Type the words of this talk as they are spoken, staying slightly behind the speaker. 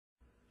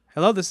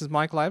Hello, this is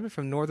Mike Lively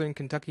from Northern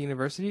Kentucky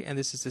University, and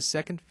this is the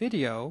second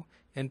video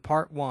in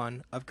part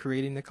 1 of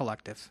Creating the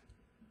Collective.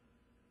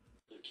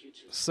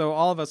 So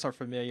all of us are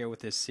familiar with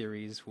this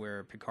series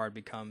where Picard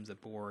becomes a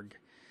Borg,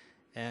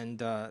 and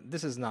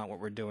this is not what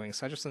we're doing,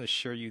 so I just want to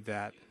assure you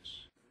that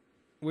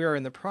we are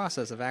in the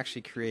process of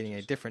actually creating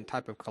a different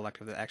type of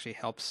collective that actually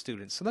helps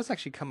students. So let's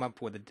actually come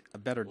up with a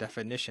better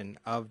definition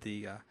of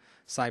the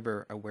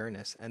cyber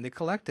awareness. And the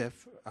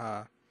collective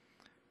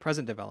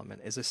present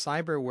development is a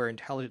cyber-aware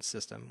intelligence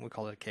system, we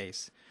call it a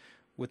CASE,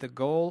 with the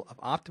goal of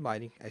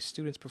optimizing a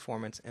student's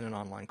performance in an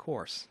online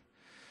course.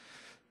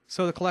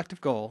 So the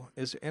collective goal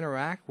is to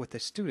interact with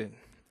the student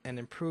and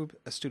improve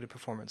a student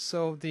performance.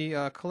 So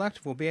the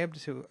collective will be able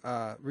to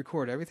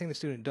record everything the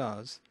student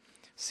does,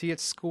 see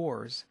its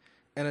scores,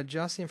 and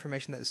adjust the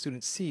information that the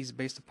student sees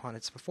based upon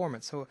its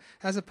performance. So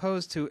as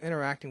opposed to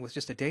interacting with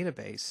just a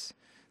database,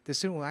 the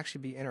student will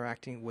actually be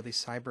interacting with a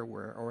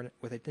cyberware or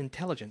with an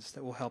intelligence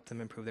that will help them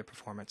improve their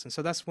performance. And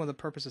so that's one of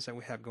the purposes that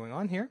we have going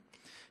on here.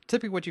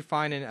 Typically what you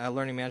find in a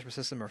learning management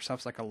system are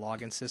stuff like a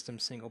login system,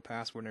 single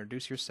password,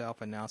 introduce yourself,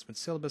 announcement,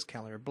 syllabus,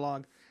 calendar,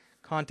 blog,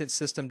 content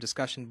system,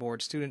 discussion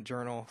board, student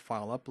journal,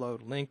 file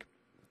upload, link,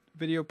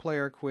 video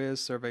player, quiz,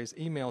 surveys,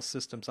 email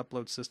systems,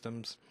 upload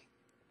systems,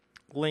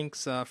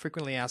 links,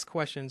 frequently asked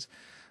questions,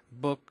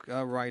 book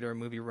writer,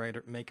 movie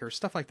writer, maker,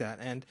 stuff like that.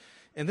 And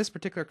in this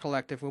particular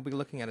collective, we'll be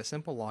looking at a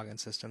simple login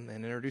system,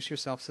 an introduce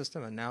yourself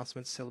system,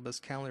 announcements, syllabus,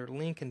 calendar,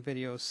 link and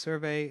videos,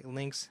 survey,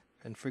 links,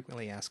 and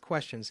frequently asked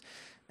questions.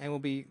 And we'll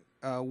be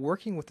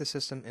working with the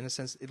system in a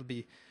sense. It'll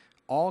be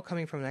all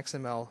coming from an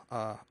XML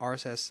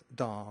RSS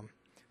DOM,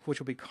 which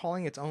will be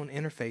calling its own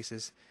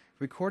interfaces,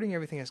 recording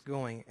everything that's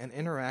going, and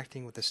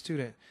interacting with the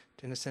student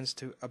in a sense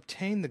to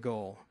obtain the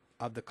goal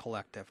of the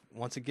collective.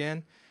 Once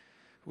again,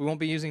 we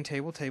won't be using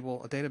table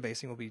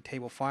databasing. We'll be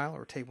table file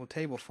or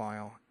table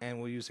file,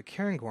 and we'll use a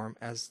Cairngorm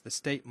as the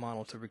state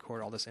model to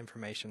record all this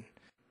information.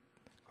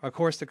 Of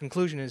course, the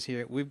conclusion is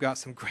here, we've got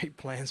some great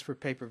plans for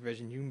paper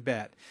vision, you can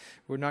bet.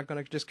 We're not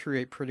going to just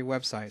create pretty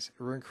websites.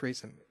 We're going to create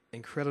some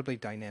incredibly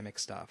dynamic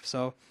stuff.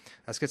 So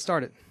let's get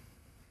started.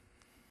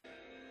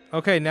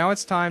 Okay, now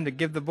it's time to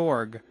give the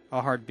Borg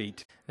a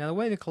heartbeat. Now the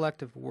way the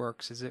collective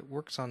works is it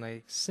works on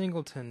a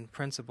singleton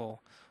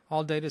principle.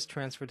 All data is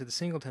transferred to the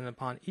singleton.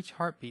 Upon each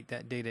heartbeat,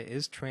 that data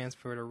is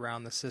transferred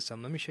around the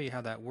system. Let me show you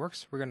how that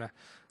works. We're going to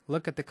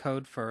look at the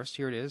code first.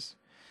 Here it is.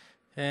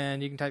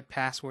 And you can type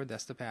password.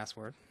 That's the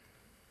password.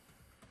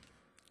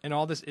 And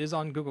all this is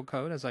on Google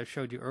Code, as I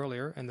showed you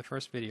earlier in the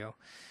first video.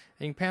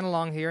 And you can pan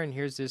along here, and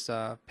here's this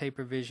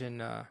paper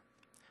vision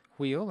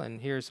wheel. And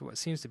here's what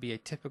seems to be a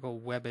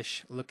typical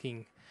webbish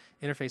looking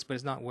interface, but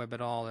it's not web at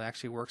all. It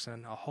actually works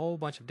on a whole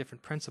bunch of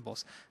different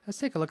principles. Let's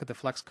take a look at the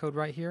flex code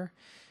right here.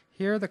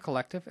 Here, the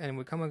collective, and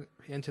we come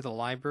into the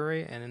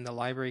library, and in the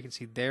library you can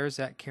see there's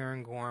that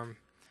Cairngorm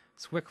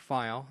SWIC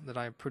file that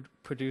I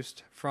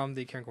produced from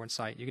the Cairngorm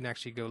site. You can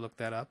actually go look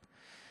that up.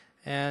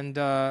 And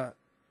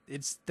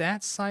it's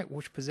that site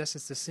which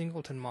possesses the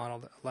singleton model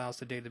that allows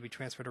the data to be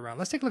transferred around.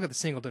 Let's take a look at the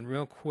singleton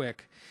real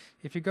quick.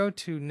 If you go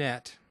to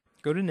net,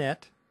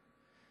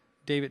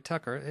 David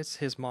Tucker, it's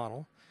his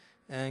model,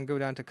 and go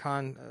down to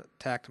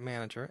Contact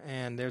Manager,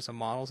 and there's a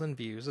Models and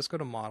Views. Let's go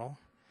to Model,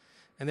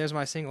 and there's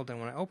my singleton.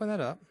 When I open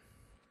that up,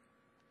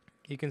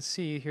 you can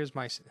see here's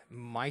my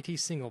mighty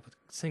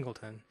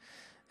singleton,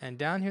 and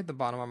down here at the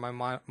bottom are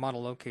my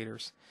model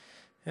locators.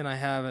 And I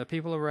have a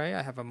people array,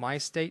 I have a my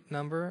state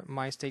number,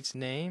 my state's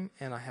name,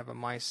 and I have a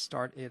my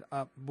start it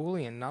up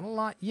boolean. Not a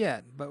lot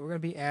yet, but we're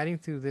going to be adding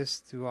through this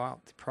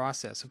throughout the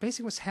process. So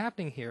basically what's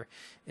happening here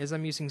is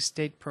I'm using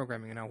state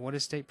programming. Now what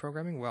is state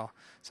programming? Well,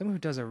 someone who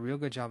does a real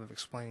good job of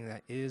explaining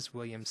that is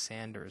William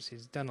Sanders.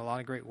 He's done a lot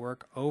of great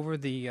work over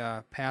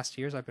the past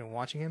years. I've been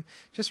watching him.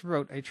 Just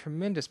wrote a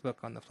tremendous book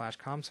on the Flash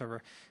COM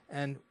server.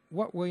 And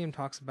what William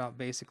talks about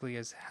basically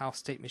is how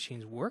state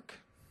machines work.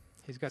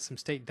 He's got some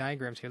state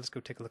diagrams here. Let's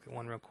go take a look at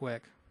one real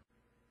quick.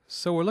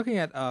 So we're looking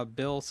at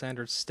Bill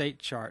Sanders' state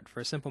chart for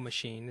a simple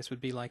machine. This would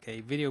be like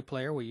a video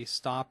player where you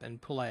stop and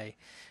play.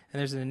 And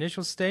there's an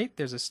initial state,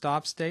 there's a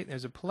stop state, and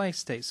there's a play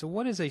state. So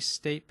what is a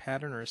state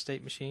pattern or a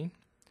state machine?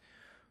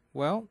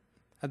 Well,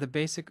 at the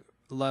basic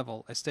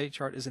level, a state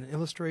chart is an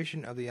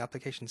illustration of the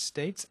application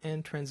states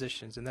and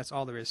transitions, and that's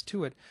all there is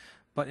to it.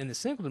 But in the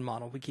singleton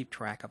model, we keep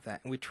track of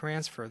that, and we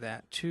transfer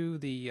that to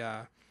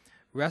the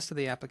rest of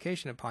the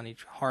application upon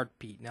each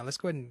heartbeat. Now let's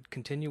go ahead and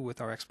continue with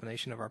our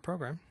explanation of our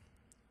program.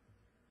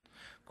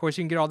 Of course,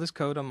 you can get all this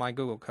code on my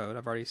Google Code.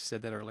 I've already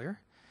said that earlier.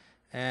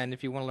 And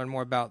if you want to learn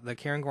more about the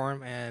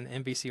Cairngorm and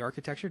MVC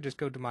architecture, just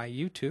go to my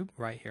YouTube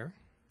right here,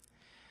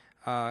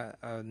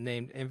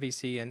 named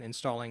MVC and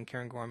installing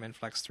Cairngorm and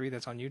Flex 3.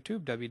 That's on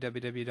YouTube,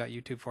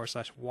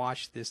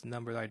 www.youtube.com/watch this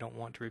number that I don't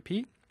want to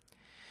repeat.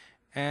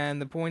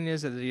 And the point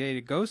is that the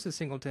data goes to the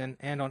singleton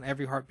and on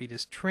every heartbeat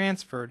is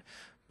transferred,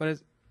 but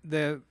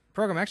the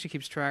program actually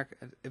keeps track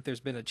if there's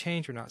been a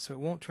change or not, so it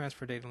won't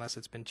transfer data unless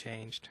it's been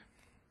changed.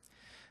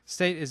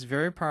 State is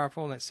very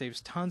powerful and it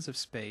saves tons of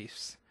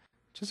space.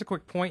 Just a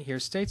quick point here,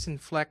 states in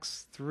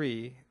Flex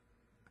 3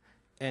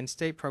 and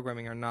state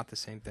programming are not the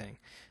same thing.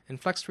 In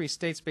Flex3,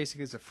 states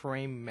basically is a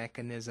frame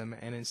mechanism,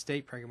 and in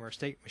state programming or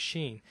state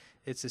machine,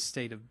 it's a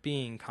state of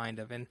being, kind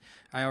of. And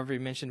I already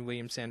mentioned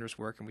William Sanders'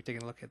 work, and we're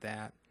taking a look at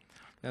that.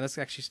 Now let's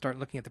actually start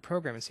looking at the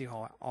program and see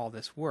how all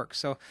this works.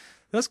 So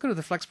let's go to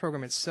the Flex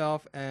program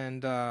itself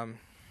and go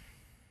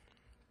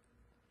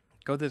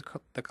to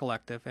the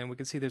collective, and we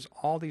can see there's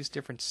all these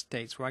different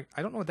states. Well,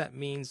 I don't know what that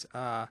means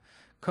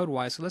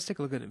code-wise, so let's take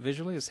a look at it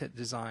visually. Let's hit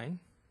Design.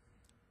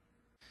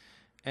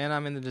 And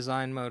I'm in the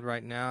design mode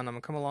right now, and I'm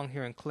going to come along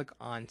here and click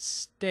on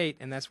State,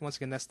 and that's, once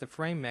again, that's the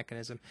frame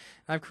mechanism.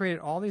 And I've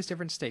created all these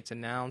different states: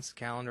 announce,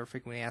 calendar,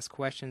 frequently asked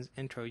questions,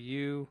 intro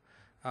U,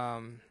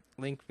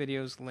 link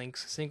videos,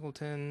 links,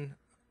 singleton,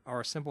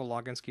 or simple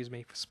login, excuse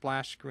me,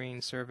 splash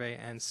screen, survey,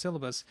 and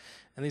syllabus.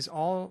 And these,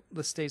 all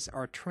the states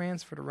are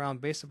transferred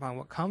around based upon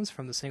what comes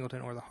from the singleton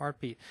or the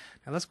heartbeat.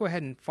 Now let's go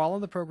ahead and follow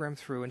the program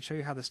through and show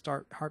you how the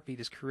start heartbeat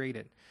is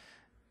created.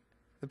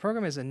 The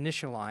program is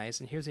initialized,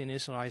 and here's the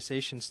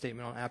initialization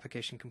statement on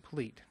application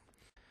complete.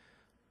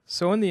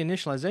 So in the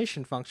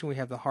initialization function, we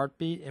have the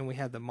heartbeat and we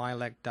have the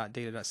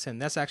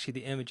mylect.data.send. That's actually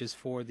the images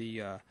for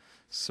the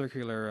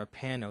circular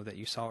pano that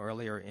you saw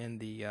earlier in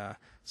the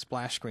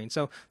splash screen.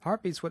 So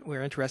heartbeat's what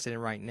we're interested in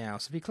right now.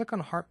 So if you click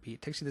on heartbeat,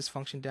 it takes you to this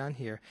function down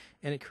here,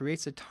 and it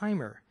creates a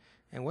timer.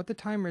 And what the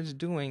timer is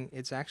doing,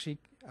 it's actually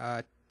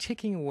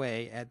ticking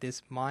away at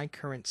this my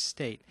current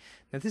state.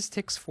 Now this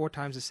ticks 4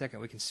 times a second.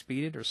 We can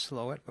speed it or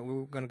slow it, but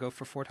we're going to go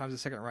for 4 times a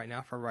second right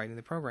now for writing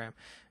the program.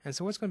 And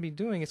so what's going to be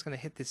doing, it's going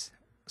to hit this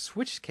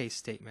switch case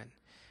statement.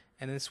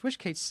 And in the switch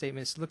case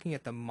statement, it's looking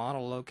at the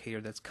model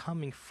locator that's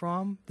coming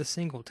from the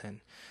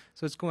singleton.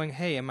 So it's going,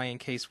 hey, am I in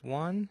case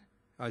 1?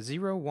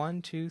 0,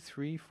 1, 2,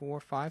 3, 4,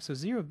 5. So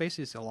 0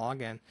 basically is a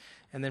login.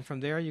 And then from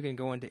there, you can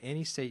go into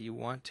any state you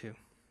want to.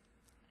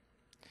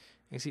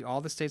 You can see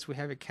all the states we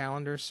have: your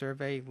calendar,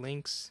 survey,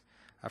 links,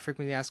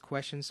 frequently asked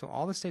questions. So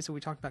all the states that we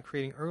talked about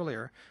creating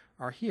earlier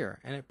are here,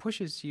 and it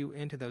pushes you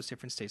into those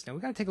different states. Now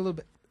we've got to take a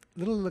little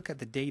look at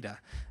the data.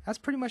 That's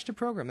pretty much the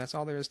program. That's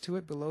all there is to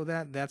it. Below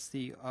that, that's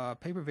the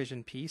paper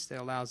vision piece that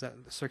allows that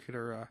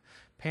circular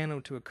panel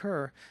to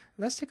occur.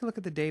 Let's take a look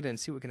at the data and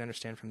see what we can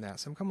understand from that.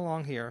 So I'm come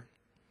along here,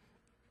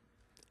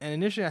 and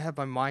initially I have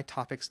my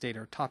topics data,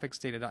 or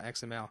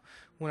topicsdata.xml.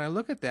 When I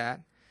look at that,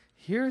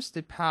 here's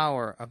the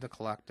power of the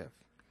collective.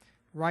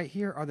 Right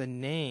here are the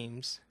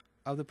names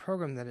of the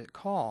program that it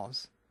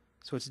calls,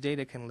 so its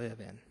data can live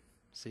in.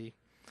 See?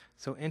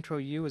 So intro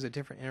U is a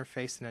different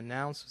interface than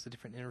announce is a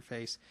different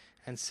interface,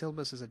 and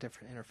syllabus is a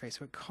different interface.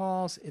 So it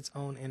calls its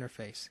own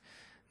interface.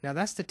 Now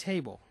that's the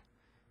table.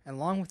 And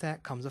along with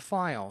that comes a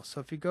file. So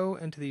if you go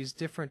into these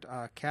different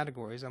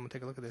categories, I'm going to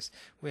take a look at this.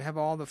 We have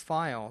all the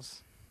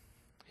files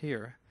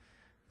here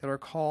that are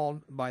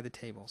called by the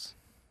tables.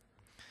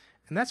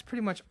 And that's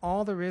pretty much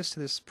all there is to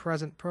this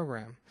present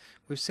program.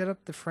 We've set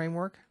up the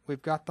framework,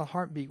 we've got the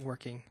heartbeat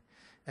working,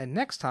 and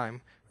next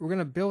time we're going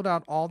to build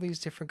out all these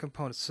different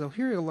components. So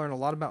here you'll learn a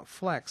lot about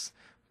Flex,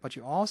 but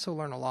you also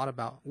learn a lot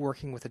about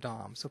working with the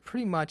DOM. So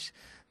pretty much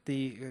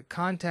the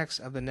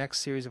context of the next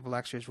series of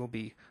lectures will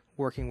be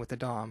working with the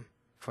DOM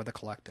for the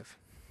collective.